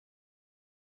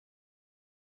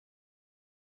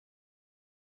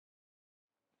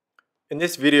In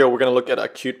this video, we're going to look at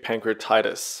acute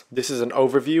pancreatitis. This is an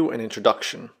overview and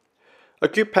introduction.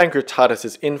 Acute pancreatitis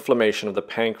is inflammation of the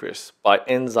pancreas by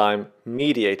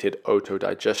enzyme-mediated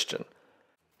autodigestion.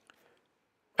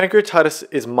 Pancreatitis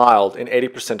is mild in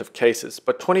 80% of cases,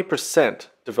 but 20%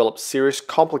 develop serious,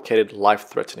 complicated,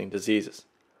 life-threatening diseases.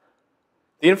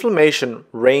 The inflammation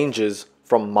ranges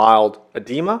from mild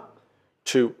edema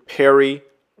to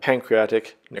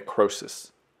peri-pancreatic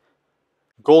necrosis.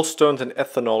 Gallstones and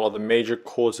ethanol are the major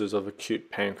causes of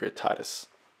acute pancreatitis.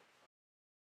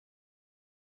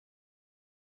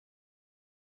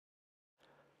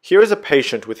 Here is a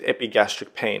patient with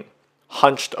epigastric pain,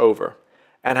 hunched over,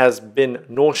 and has been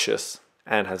nauseous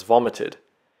and has vomited.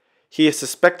 He is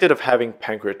suspected of having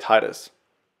pancreatitis.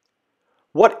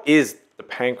 What is the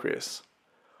pancreas?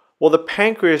 Well, the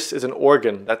pancreas is an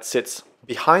organ that sits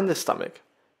behind the stomach,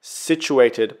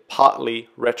 situated partly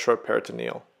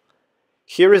retroperitoneal.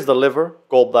 Here is the liver,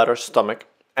 gallbladder, stomach,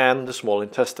 and the small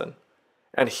intestine.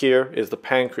 And here is the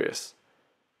pancreas.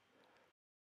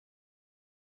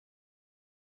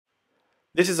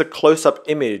 This is a close-up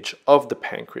image of the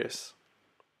pancreas.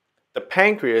 The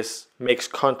pancreas makes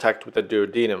contact with the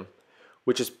duodenum,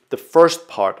 which is the first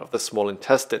part of the small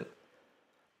intestine.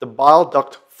 The bile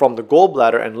duct from the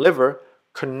gallbladder and liver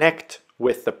connect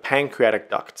with the pancreatic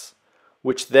ducts,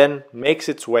 which then makes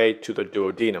its way to the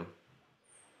duodenum.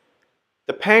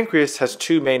 The pancreas has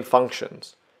two main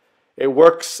functions. It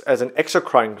works as an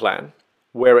exocrine gland,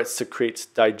 where it secretes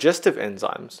digestive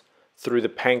enzymes through the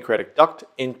pancreatic duct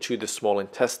into the small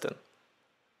intestine.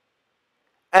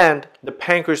 And the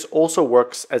pancreas also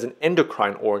works as an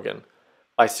endocrine organ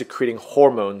by secreting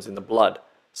hormones in the blood,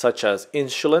 such as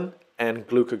insulin and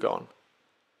glucagon.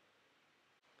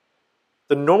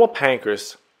 The normal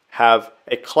pancreas have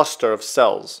a cluster of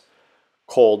cells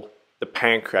called the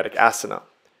pancreatic acina.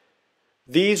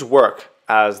 These work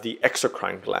as the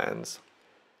exocrine glands.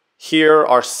 Here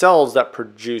are cells that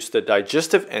produce the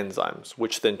digestive enzymes,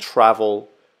 which then travel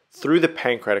through the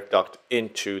pancreatic duct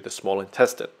into the small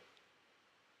intestine.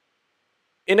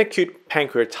 In acute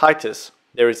pancreatitis,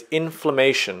 there is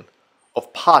inflammation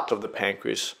of part of the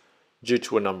pancreas due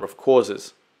to a number of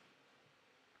causes.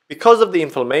 Because of the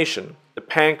inflammation, the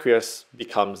pancreas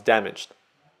becomes damaged.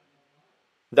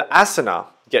 The acina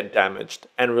get damaged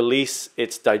and release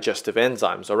its digestive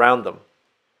enzymes around them,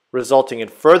 resulting in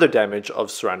further damage of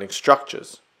surrounding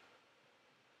structures.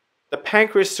 The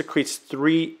pancreas secretes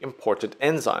three important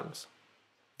enzymes.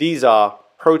 These are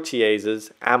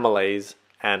proteases, amylase,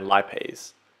 and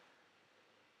lipase.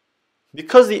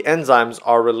 Because the enzymes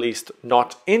are released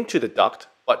not into the duct,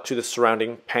 but to the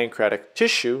surrounding pancreatic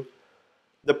tissue,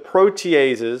 the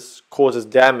proteases causes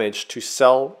damage to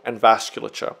cell and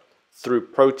vasculature through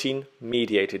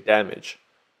protein-mediated damage.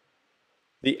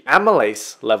 The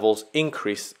amylase levels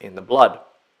increase in the blood,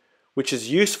 which is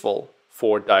useful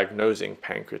for diagnosing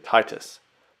pancreatitis,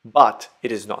 but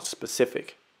it is not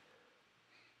specific.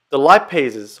 The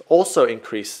lipases also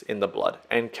increase in the blood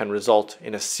and can result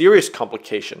in a serious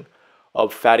complication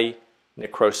of fatty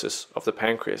necrosis of the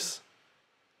pancreas.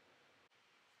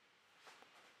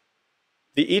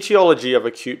 The etiology of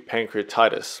acute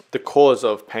pancreatitis, the cause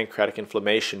of pancreatic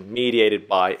inflammation mediated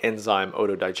by enzyme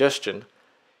autodigestion,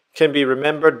 can be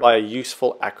remembered by a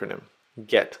useful acronym,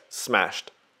 GET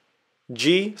SMASHED.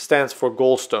 G stands for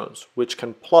gallstones, which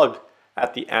can plug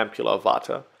at the ampulla of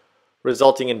vata,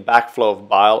 resulting in backflow of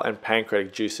bile and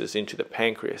pancreatic juices into the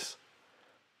pancreas.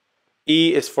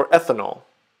 E is for ethanol.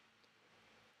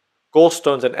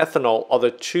 Gallstones and ethanol are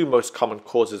the two most common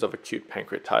causes of acute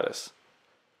pancreatitis.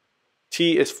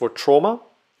 T is for trauma,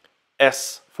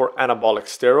 S for anabolic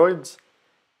steroids,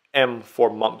 M for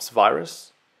mumps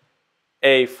virus,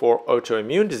 A for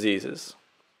autoimmune diseases,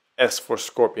 S for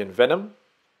scorpion venom,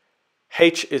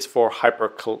 H is for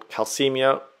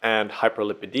hypercalcemia and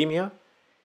hyperlipidemia,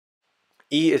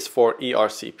 E is for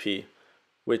ERCP,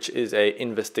 which is an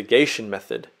investigation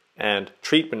method and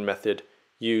treatment method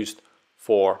used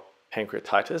for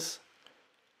pancreatitis,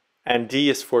 and D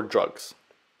is for drugs,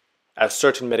 as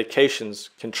certain medications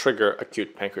can trigger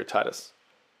acute pancreatitis.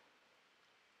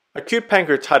 Acute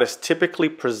pancreatitis typically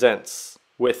presents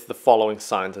with the following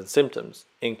signs and symptoms,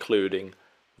 including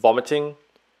vomiting,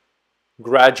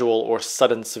 gradual or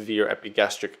sudden severe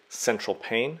epigastric central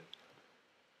pain.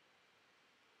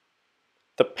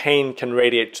 The pain can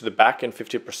radiate to the back in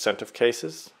 50% of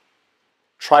cases.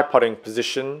 Tripoding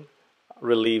position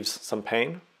relieves some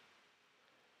pain.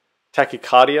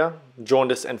 Tachycardia,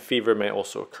 jaundice, and fever may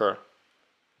also occur.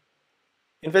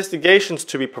 Investigations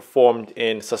to be performed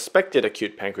in suspected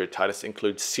acute pancreatitis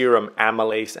include serum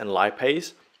amylase and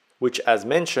lipase, which, as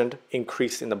mentioned,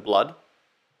 increase in the blood.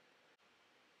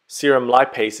 Serum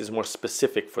lipase is more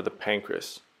specific for the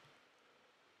pancreas.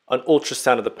 An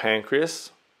ultrasound of the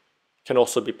pancreas can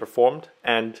also be performed,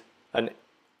 and an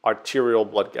arterial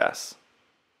blood gas.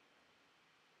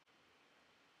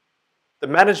 The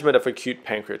management of acute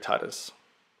pancreatitis.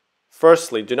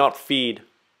 Firstly, do not feed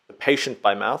the patient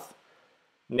by mouth.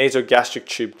 Nasogastric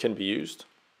tube can be used.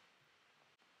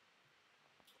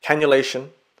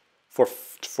 Cannulation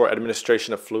for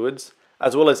administration of fluids,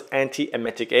 as well as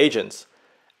antiemetic agents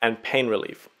and pain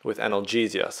relief with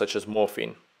analgesia such as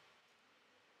morphine.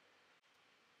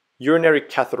 Urinary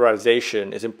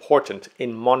catheterization is important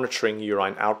in monitoring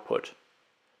urine output.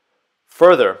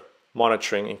 Further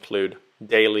monitoring include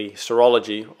daily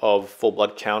serology of full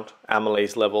blood count,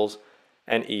 amylase levels,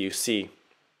 and EUC.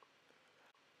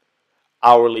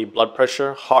 Hourly blood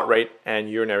pressure, heart rate, and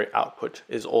urinary output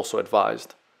is also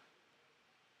advised.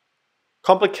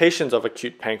 Complications of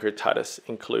acute pancreatitis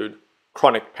include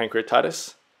chronic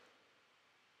pancreatitis,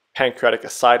 pancreatic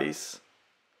ascites.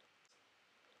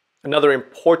 Another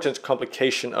important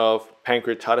complication of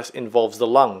pancreatitis involves the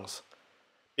lungs.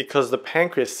 Because the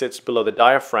pancreas sits below the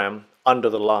diaphragm under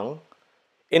the lung,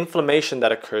 inflammation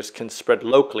that occurs can spread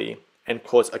locally and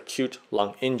cause acute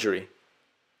lung injury.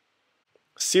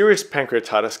 Serious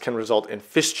pancreatitis can result in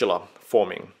fistula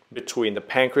forming between the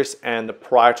pancreas and the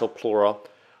parietal pleura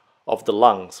of the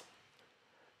lungs.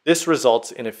 This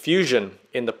results in effusion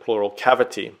in the pleural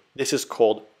cavity. This is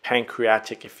called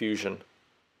pancreatic effusion.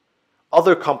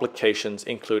 Other complications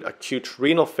include acute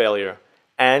renal failure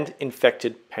and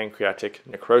infected pancreatic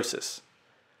necrosis,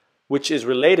 which is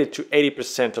related to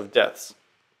 80% of deaths.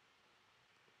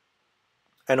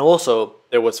 And also,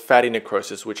 there was fatty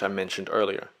necrosis, which I mentioned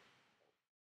earlier.